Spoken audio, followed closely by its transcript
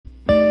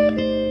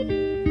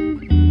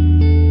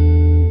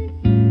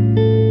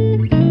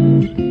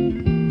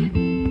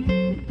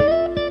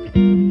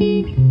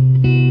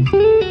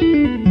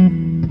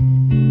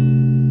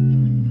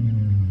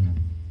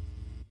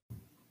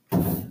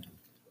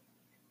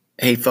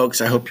Hey, folks,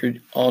 I hope you're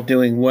all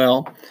doing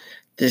well.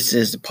 This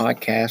is a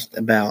podcast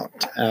about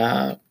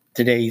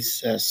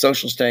today's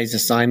social studies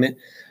assignment.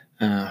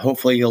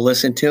 Hopefully, you'll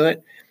listen to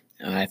it.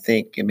 I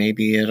think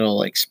maybe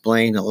it'll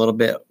explain a little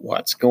bit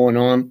what's going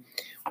on.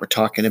 We're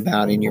talking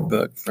about in your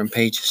book from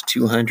pages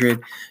 200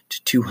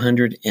 to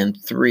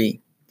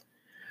 203.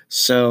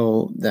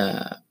 So,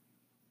 the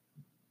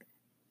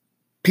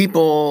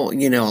people,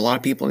 a lot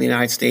of people in the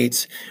United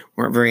States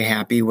weren't very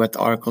happy with the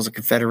Articles of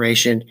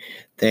Confederation.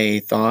 They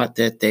thought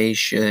that they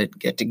should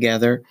get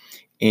together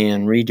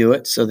and redo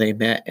it. So they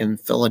met in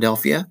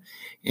Philadelphia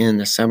in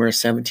the summer of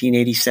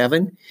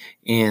 1787,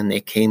 and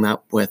they came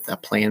up with a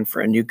plan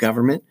for a new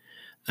government.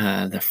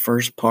 The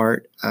first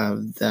part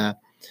of the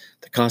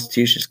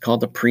Constitution is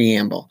called the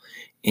preamble.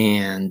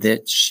 And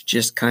it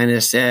just kind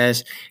of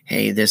says,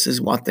 hey, this is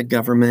what the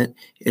government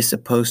is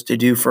supposed to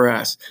do for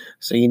us.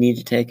 So you need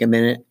to take a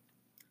minute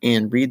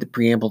and read the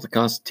preamble of the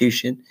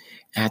Constitution.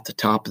 At the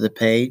top of the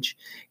page,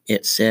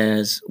 it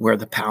says where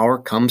the power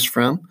comes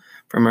from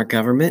our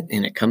government,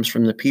 and it comes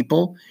from the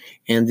people.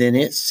 And then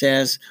it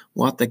says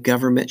what the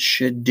government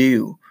should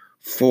do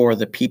for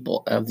the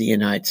people of the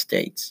United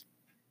States.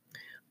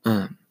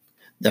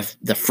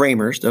 The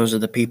framers, those are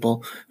the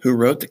people who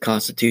wrote the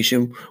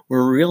Constitution,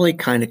 were really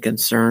kind of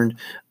concerned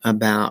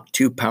about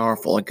too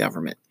powerful a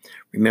government.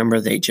 Remember,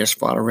 they just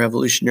fought a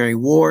Revolutionary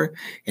War.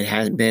 It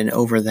hadn't been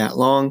over that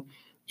long.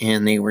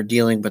 And they were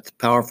dealing with the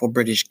powerful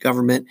British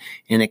government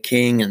and a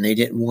king, and they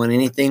didn't want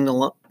anything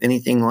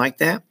like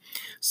that.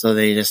 So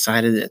they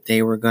decided that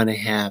they were going to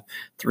have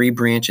 3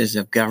 branches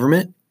of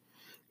government,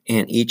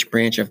 and each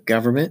branch of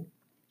government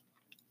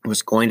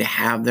was going to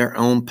have their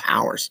own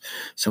powers.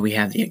 So we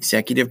have the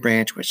executive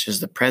branch, which is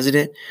the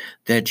president,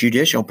 the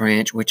judicial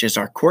branch, which is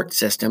our court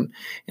system,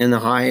 and the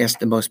highest,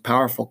 the most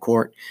powerful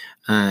court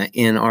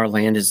in our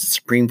land is the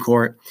Supreme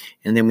Court.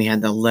 And then we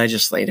had the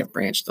legislative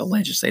branch. The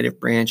legislative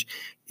branch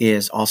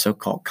is also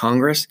called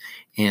Congress,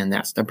 and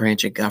that's the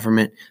branch of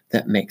government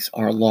that makes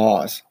our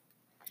laws.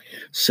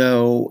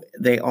 So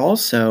they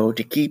also,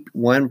 to keep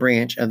one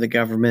branch of the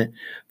government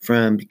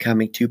from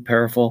becoming too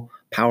powerful,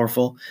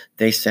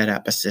 they set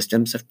up a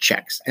system of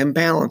checks and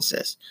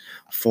balances.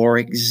 For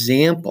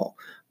example,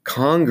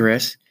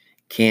 Congress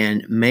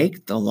can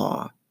make the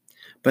law,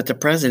 but the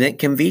president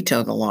can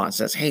veto the law and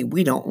says, hey,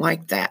 we don't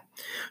like that.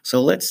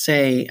 So let's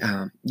say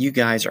you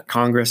guys are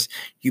Congress,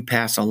 you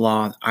pass a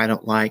law I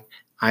don't like,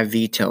 I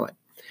veto it.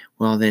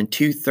 Well, then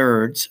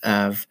 2/3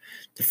 of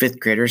the 5th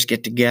graders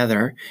get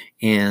together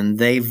and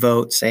they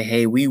vote, say,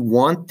 hey, we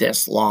want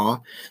this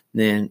law.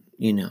 Then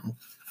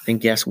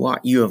guess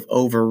what? You have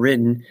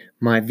overridden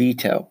my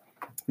veto.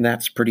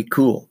 That's pretty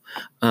cool.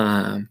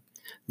 The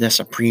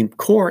Supreme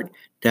Court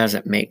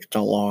doesn't make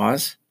the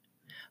laws,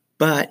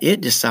 but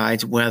it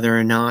decides whether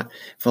or not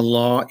if a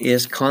law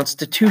is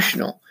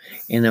constitutional.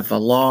 And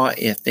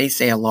if they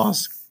say a law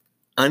is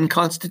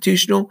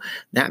unconstitutional,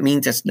 that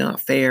means it's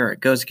not fair, it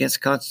goes against the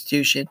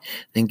Constitution,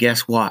 then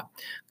guess what?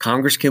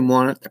 Congress can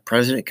want it, the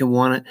president can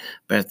want it,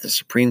 but if the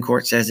Supreme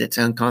Court says it's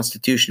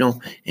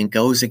unconstitutional and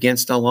goes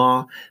against the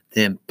law,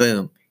 then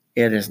boom,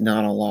 it is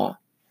not a law.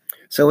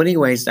 So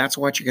anyways, that's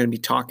what you're going to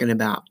be talking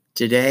about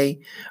today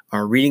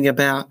or reading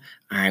about.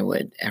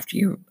 After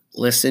you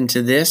listen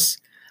to this,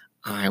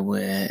 I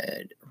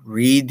would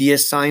read the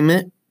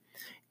assignment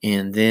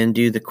and then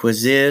do the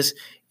quizzes.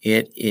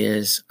 It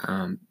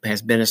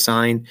has been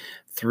assigned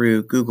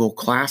through Google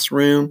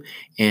Classroom,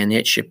 and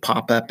it should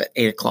pop up at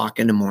 8 o'clock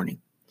in the morning.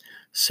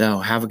 So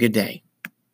have a good day.